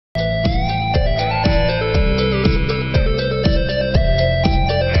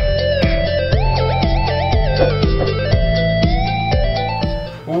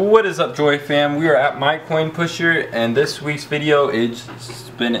is up, Joy fam? We are at my coin pusher, and this week's video is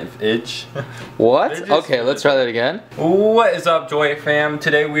What? Okay, let's try that again. What is up, Joy fam?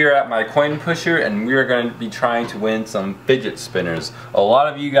 Today we are at my coin pusher, and we are going to be trying to win some fidget spinners. A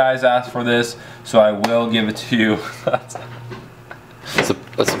lot of you guys asked for this, so I will give it to you.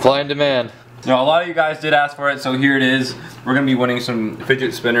 It's supply and demand. No, a lot of you guys did ask for it, so here it is. We're going to be winning some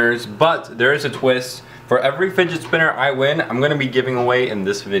fidget spinners, but there is a twist. For every fidget spinner I win, I'm going to be giving away in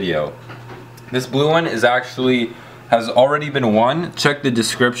this video. This blue one has already been won. Check the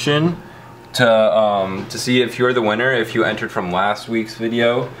description to see if you're the winner, if you entered from last week's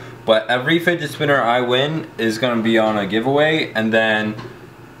video. But every fidget spinner I win is going to be on a giveaway, and then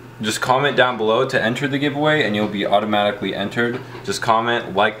just comment down below to enter the giveaway and you'll be automatically entered. Just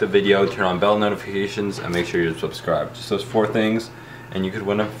comment, like the video, turn on bell notifications, and make sure you're subscribed. Just those 4 things and you could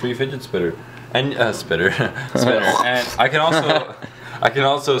win a free fidget spinner. And spinner. And I can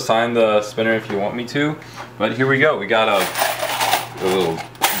also sign the spinner if you want me to. But here we go. We got a little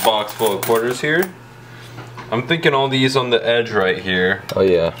box full of quarters here. I'm thinking all these on the edge right here. Oh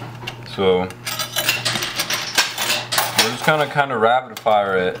yeah. So we're just gonna kind of rapid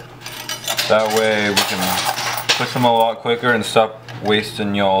fire it. That way we can push them a lot quicker and stop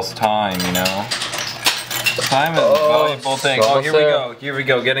wasting y'all's time, you know. Time is a valuable thing. Oh, here we go. Here we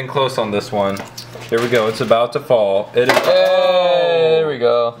go. Getting close on this one. Here we go. It's about to fall. It is. Hey, there we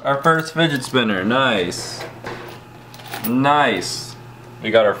go. Our first fidget spinner. Nice. Nice.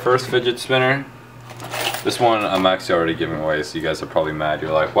 We got our first fidget spinner. This one I'm actually already giving away, so you guys are probably mad.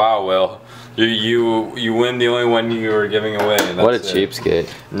 You're like, wow, Will, you win the only one you were giving away. And that's what a cheapskate.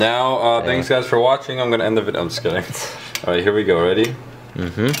 Now, thanks guys for watching. I'm gonna end the video. I'm just kidding. All right, here we go. Ready?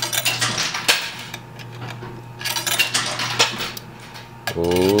 Ooh.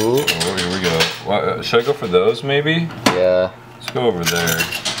 Oh, here we go. Should I go for those maybe? Yeah. Let's go over there.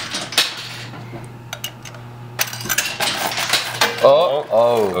 Oh.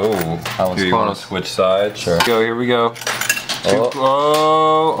 Do you want to switch sides? Sure. Go, here we go.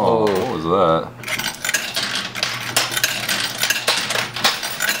 Oh, what was that?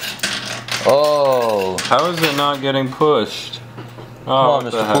 Oh. How is it not getting pushed? Oh, come on,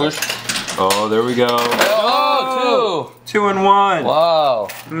 Mr. Push. Oh, there we go. Oh, 2. 2 and 1. Wow.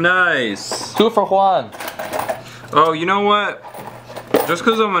 Nice. 2 for Juan. Oh, you know what? Just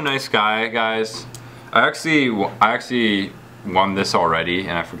because I'm a nice guy, guys, I actually won this already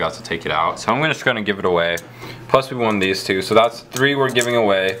and I forgot to take it out. So I'm just gonna give it away. Plus we won these 2, so that's 3 we're giving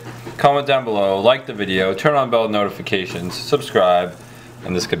away. Comment down below, like the video, turn on bell notifications, subscribe,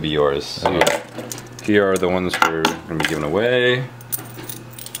 and this could be yours. So here are the ones we're gonna be giving away.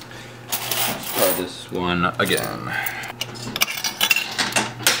 Let's try this one again.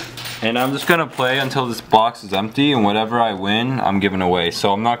 And I'm just gonna play until this box is empty, and whatever I win, I'm giving away.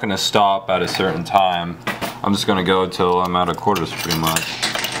 So I'm not gonna stop at a certain time. I'm just gonna go till I'm out of quarters pretty much.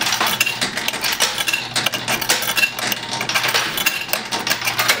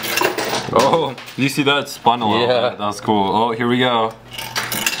 Oh, you see that? It spun a little bit. That was cool. Oh, here we go.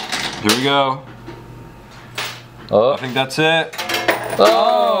 Here we go. Oh. I think that's it.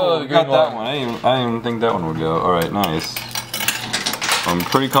 Oh, got that one. I didn't even think that one would go. Alright, nice. I'm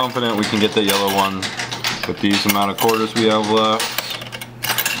pretty confident we can get the yellow one with these amount of quarters we have left.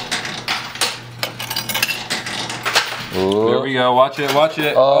 Ooh. There we go. Watch it. Watch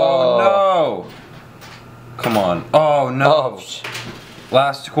it. Oh, no. Come on. Oh no. Oh.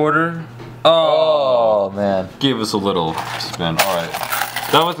 Last quarter. Oh man. Give us a little spin. Alright.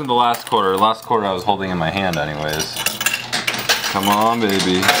 That wasn't the last quarter. Last quarter I was holding in my hand anyways. Come on,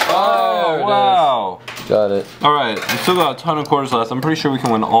 baby. Oh, wow. Got it. Alright. We still got a ton of quarters left. I'm pretty sure we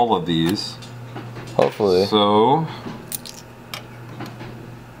can win all of these. Hopefully. So.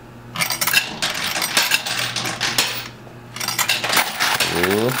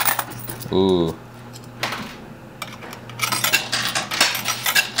 Ooh. Ooh.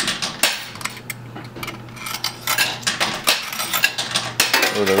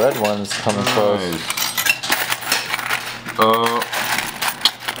 Oh, the red one's coming close.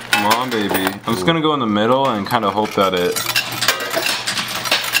 Come on, baby. I'm just gonna go in the middle and kind of hope that it.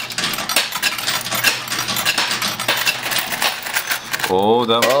 Oh,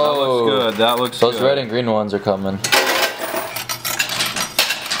 that looks good. That looks good. Those red and green ones are coming.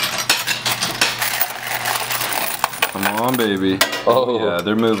 Come on, baby. Oh. Yeah,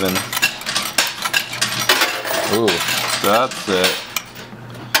 they're moving. Ooh. That's it.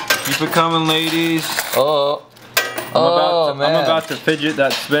 Keep it coming, ladies. Oh. I'm about to fidget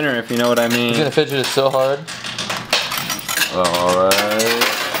that spinner, if you know what I mean. He's gonna fidget it so hard. Alright.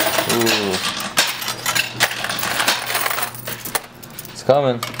 Ooh. It's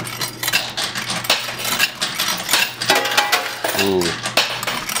coming. Ooh.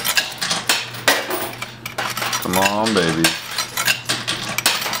 Come on, baby.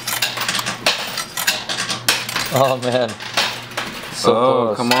 Oh man. So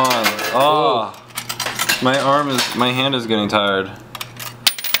close. Come on. Oh. Ooh. My hand is getting tired.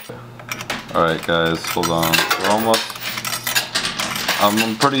 Alright guys, hold on. We're almost,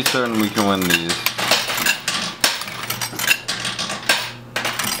 I'm pretty certain we can win these.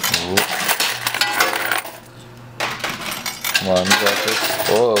 Ooh. Come on, you got this.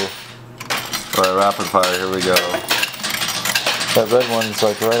 Whoa. Alright, rapid fire, here we go. That red one's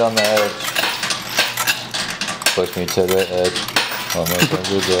like right on the edge. Push me to the edge. Oh my god,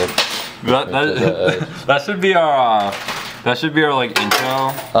 you're dead. That should be our like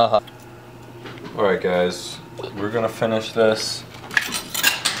intro. Alright guys, we're gonna finish this.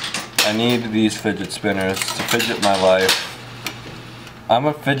 I need these fidget spinners to fidget my life. I'm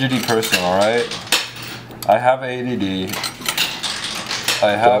a fidgety person, alright? I have ADD.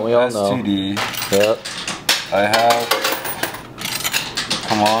 I have STD. Yep. I have...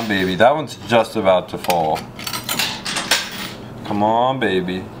 Come on, baby. That one's just about to fall. Come on,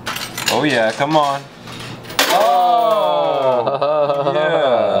 baby. Oh yeah, come on. Oh!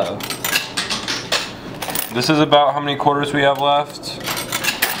 Yeah. This is about how many quarters we have left.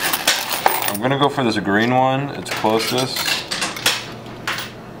 I'm gonna go for this green one. It's closest.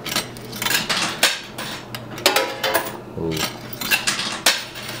 Ooh.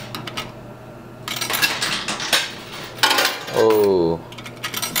 Oh.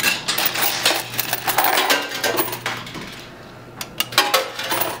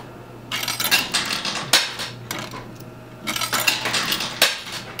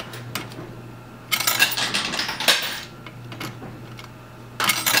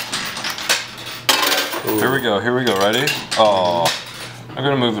 Here we go, ready? Oh, I'm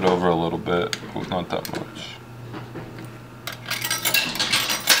gonna move it over a little bit, but not that much.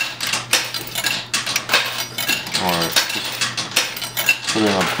 Alright, just put in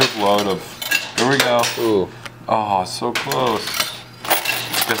a quick load of, here we go. Ooh. Oh, so close.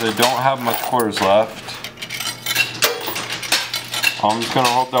 Because I don't have much quarters left. I'm just gonna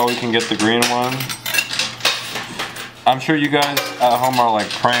hope that we can get the green one. I'm sure you guys at home are like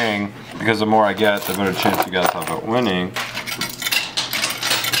praying, because the more I get, the better chance you guys have at winning.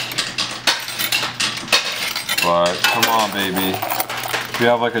 But come on, baby. We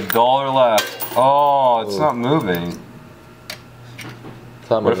have like $1 left. Oh, it's not moving.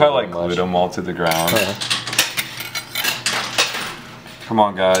 What if I like glued them all to the ground? Come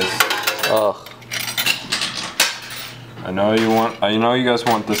on, guys. Ugh. I know you guys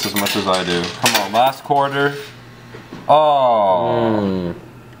want this as much as I do. Come on, last quarter. Oh.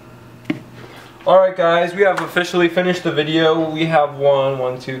 Alright guys, we have officially finished the video. We have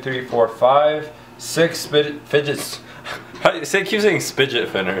 6 fidgets. I keep saying fidget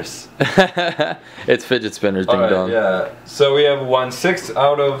spinners. It's fidget spinners, ding dong. Yeah. So we have 6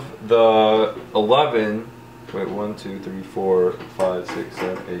 out of the 11. Wait, 1, 2, 3, 4, 5, 6,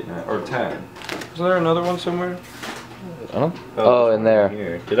 7, 8, 9, or 10. Is there another one somewhere? I don't know. Oh, in there.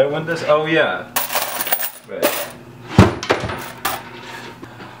 Here. Did I win this? Oh yeah. Right.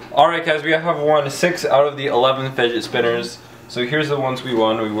 Alright guys, we have won 6 out of the 11 fidget spinners. So here's the ones we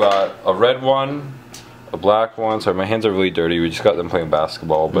won. We got a red one, a black one. Sorry, my hands are really dirty. We just got them playing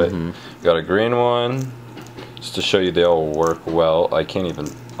basketball. But we got a green one. Just to show you they all work well. I can't even,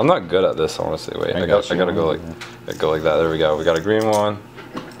 I'm not good at this honestly. Wait, I gotta go like that. There we go. We got a green one.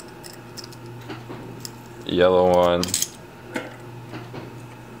 Yellow one.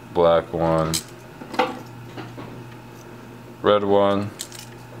 Black one. Red one.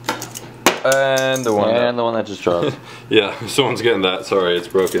 And the one that just dropped. Yeah, someone's getting that. Sorry, it's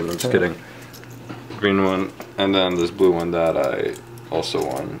broken. I'm just kidding. Green one, and then this blue one that I also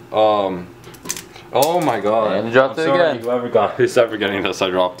won. Oh my god. And you dropped it again. Who's ever getting this?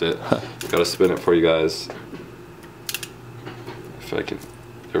 I dropped it. Gotta spin it for you guys. If I can.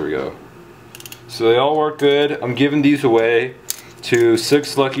 There we go. So they all work good. I'm giving these away to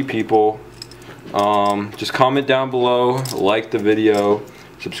 6 lucky people. Just comment down below, like the video,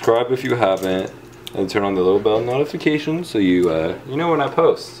 subscribe if you haven't, and turn on the little bell notification so you know when I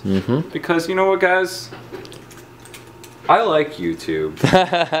post. Because you know what, guys? I like YouTube.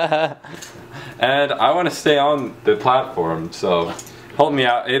 And I want to stay on the platform, so help me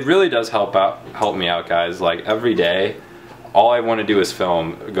out. It really does help me out, guys. Like every day, all I want to do is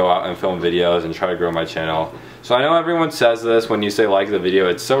go out and film videos and try to grow my channel. So I know everyone says this when you say like the video.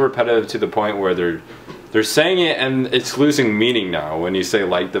 It's so repetitive to the point where they're saying it and it's losing meaning now when you say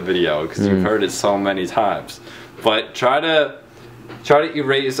like the video, because you've heard it so many times. But try to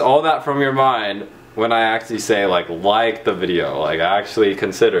erase all that from your mind when I actually say like the video, like actually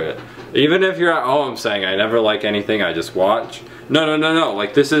consider it. Even if you're at home saying I never like anything, I just watch. No.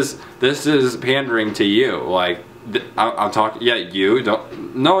 Like this is pandering to you. Like I'm talking. Yeah, you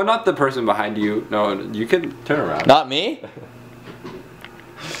don't. No, not the person behind you. No, you can turn around. Not me.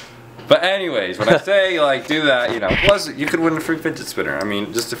 But anyways, when I say like do that, you know, plus you could win a free fidget spinner. I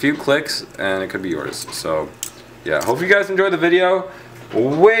mean, just a few clicks and it could be yours. So yeah, hope you guys enjoyed the video.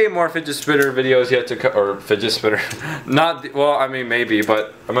 Way more fidget spinner videos yet to or fidget spinner. Not well, I mean maybe,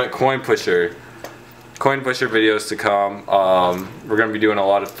 but I meant coin pusher videos to come. We're gonna be doing a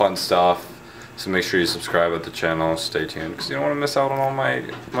lot of fun stuff. So make sure you subscribe at the channel. Stay tuned because you don't want to miss out on all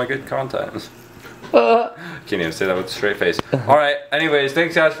my good content. Can't even say that with a straight face. Alright, anyways,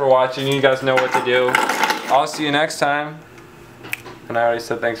 thanks guys for watching. You guys know what to do. I'll see you next time. And I already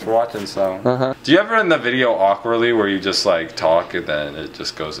said thanks for watching, so. Do you ever end the video awkwardly where you just like talk and then it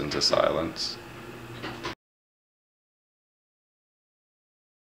just goes into silence?